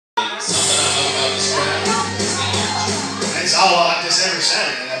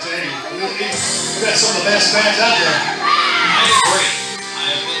Saturday. I tell you, we got some of the best fans out there. I agree.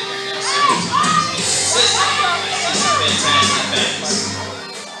 I have been here now several times. Consistently, I see some fantastic fans.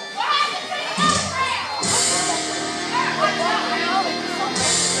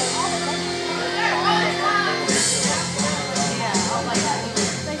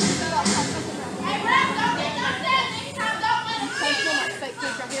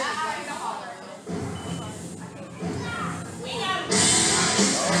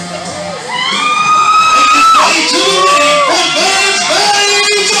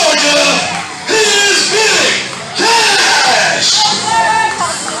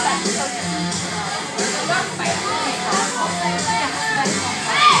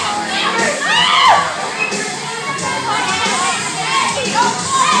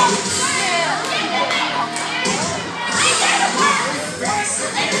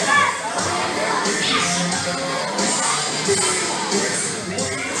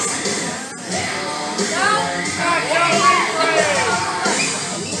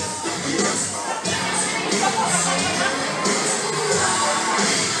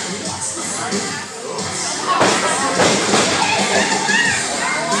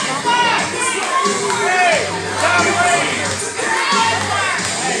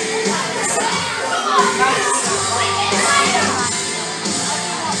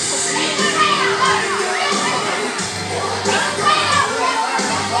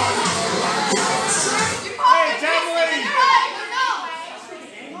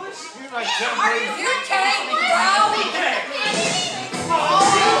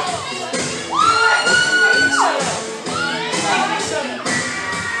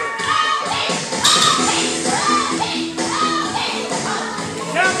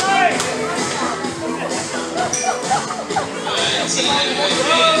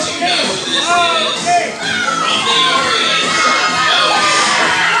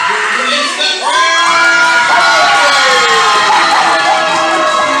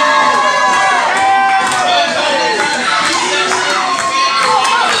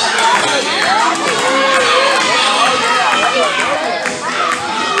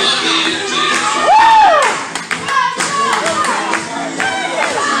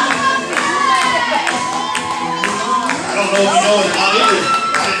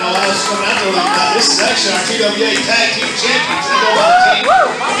 This is actually our TWA Tag Team Champions. They go by the team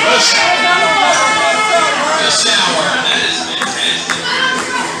Rush Hour. Rush Hour, that is fantastic.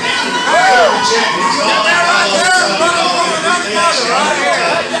 Champions.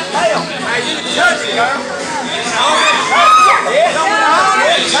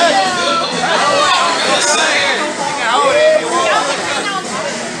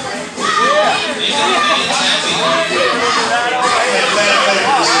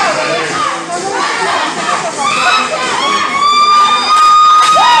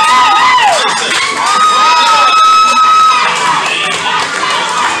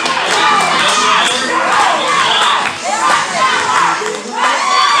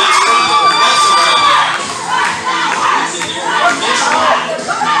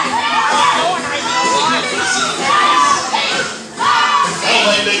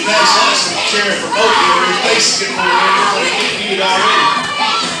 Cheering for Moki, where his face is getting more ready, so he can't beat it already.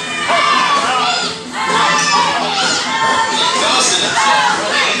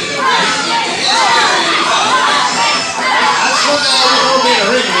 That's one guy who's going to be in a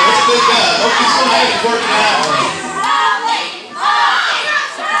ring here. That's a big guy. Moki's going to have to work it out for him.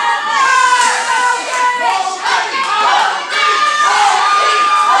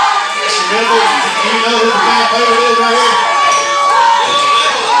 Mr. Mendel, do you know who the fan favorite is right here?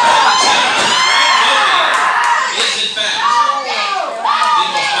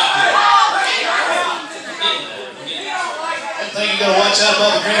 Watch out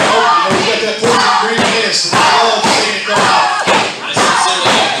about the green hope. You know, we got that poison green mist. And I love seeing it come out. I sincerely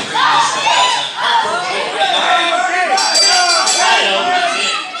love the green mist.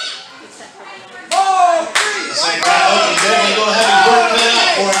 Say, Green Hope is definitely going to have his work cut out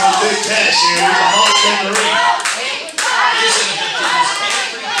for him with big cash here. He's a monster in the ring. He's going to have to use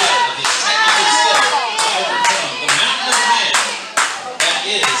every bit of his technical skill to overcome the mountain of man that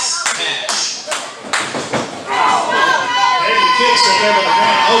is cash. Kicks up there with the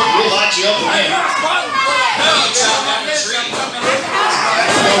Green Hope, we'll light you up again. No, you chop down the tree.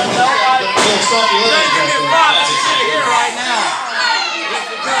 Little stumpy legs back there. That's exactly here right now.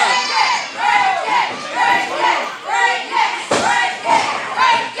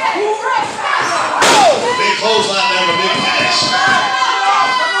 Big clothesline there with a big pass.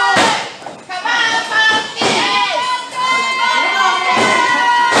 He's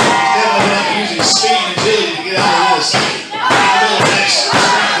definitely not using speed and agility to get out of this.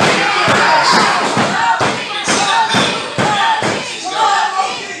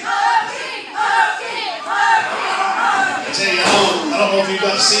 don't know if you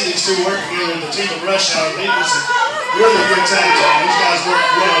got to see these two work together in the team of Rush Hour. They was a really good tag team. These guys work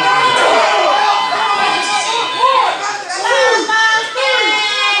well together.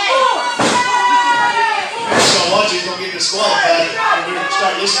 Watch, he's going to get disqualified. We're going to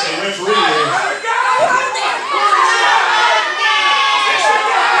start listening to the referee here.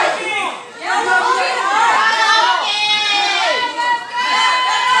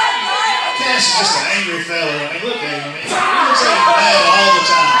 Cass is just an angry fella. I mean, look at him. I mean, he looks like he's mad all the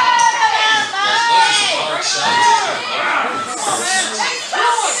time.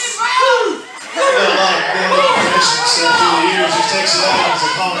 He's got a lot of build-up aggression and stuff through the years. He takes it out on his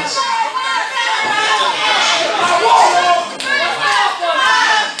opponents.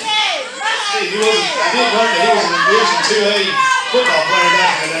 I did learn that he was an Division 2A football player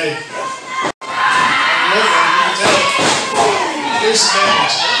back in the day. Look at him, you can tell. Here's some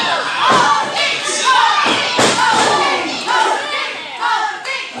damage.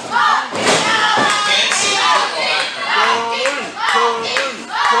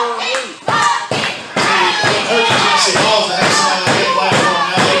 It hurt the Tennessee Balls to have somebody like that playing for him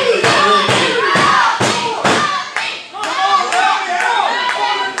now. They don't really need it.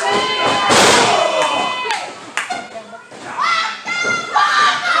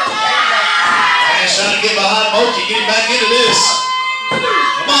 Trying to get behind Moki, get him back into this.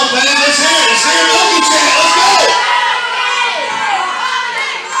 Come on, man, let's hear it. Let's hear Moki chant. Let's go.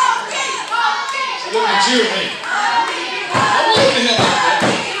 So look at you and me. I'm looking at him like that.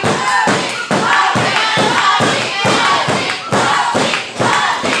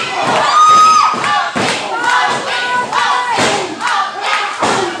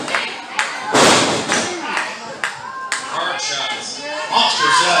 Hard shots. Monster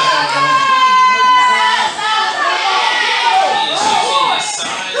shot.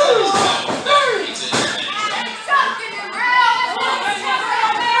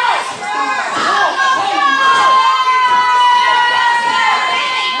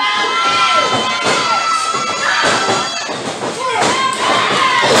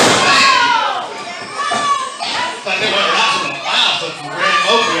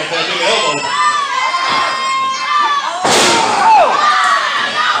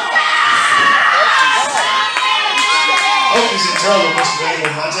 Moki's in trouble, Mr. Bailey,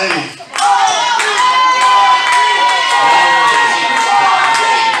 I tell you.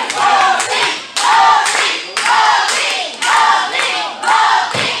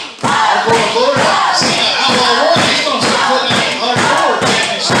 Hardcore Florida. See, Outlaw Warren, he's going to start putting that hardcore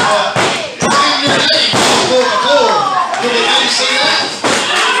championship. It's in your name, Hardcore Florida. Will the name see that?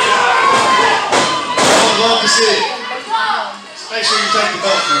 I would love to see it. Just make sure you take the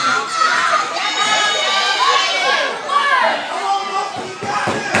belt from me.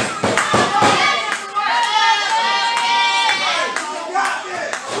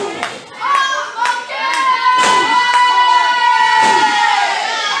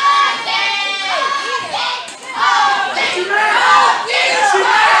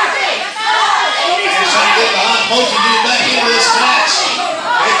 Moki getting back into this match.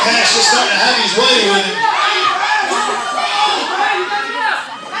 Big Cash just starting to have his way with him.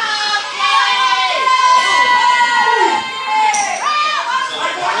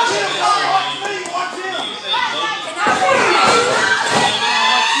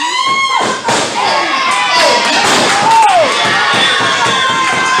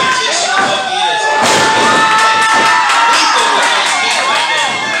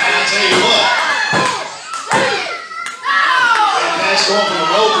 Going from the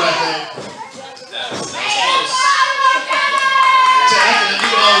road right there. You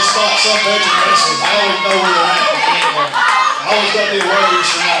can always spot some veteran wrestlers. I always know where they're at. I always got to be aware of your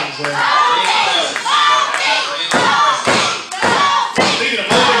surroundings there. Speaking of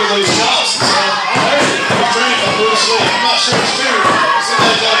moving with those chops and stuff, I heard it. They were trained by Bruce Lee. I'm not sure it's true.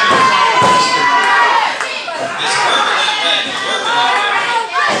 Somebody told me it's not wrestling. It's working that way. It's working that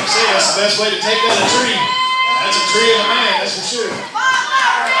way. See, that's the best way to take down a tree. That's a tree and a man, that's for sure. He's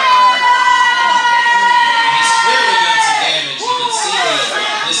clearly done some damage. You can see the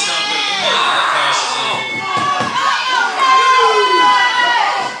discomfort that Cash is in.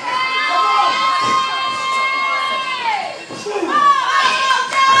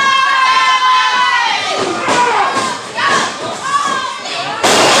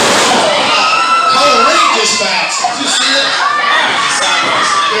 Whole ring just bounced. Did you see that?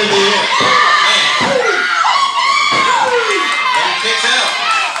 There they are. Kicks out.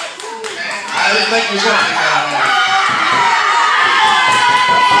 I didn't think he was going to kick out now.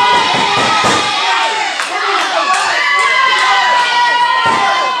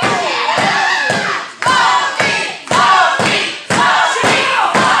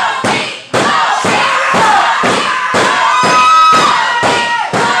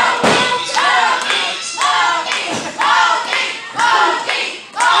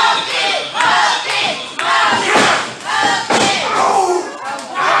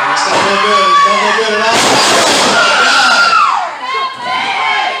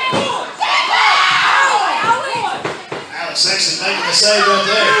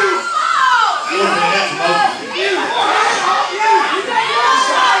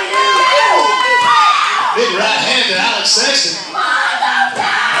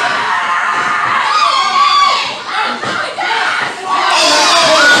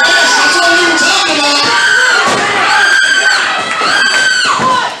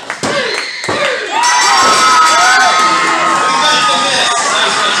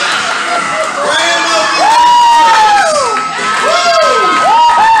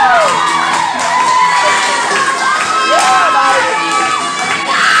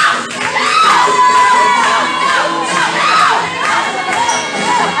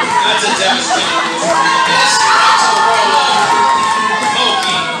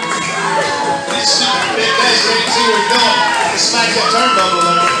 turnbuckle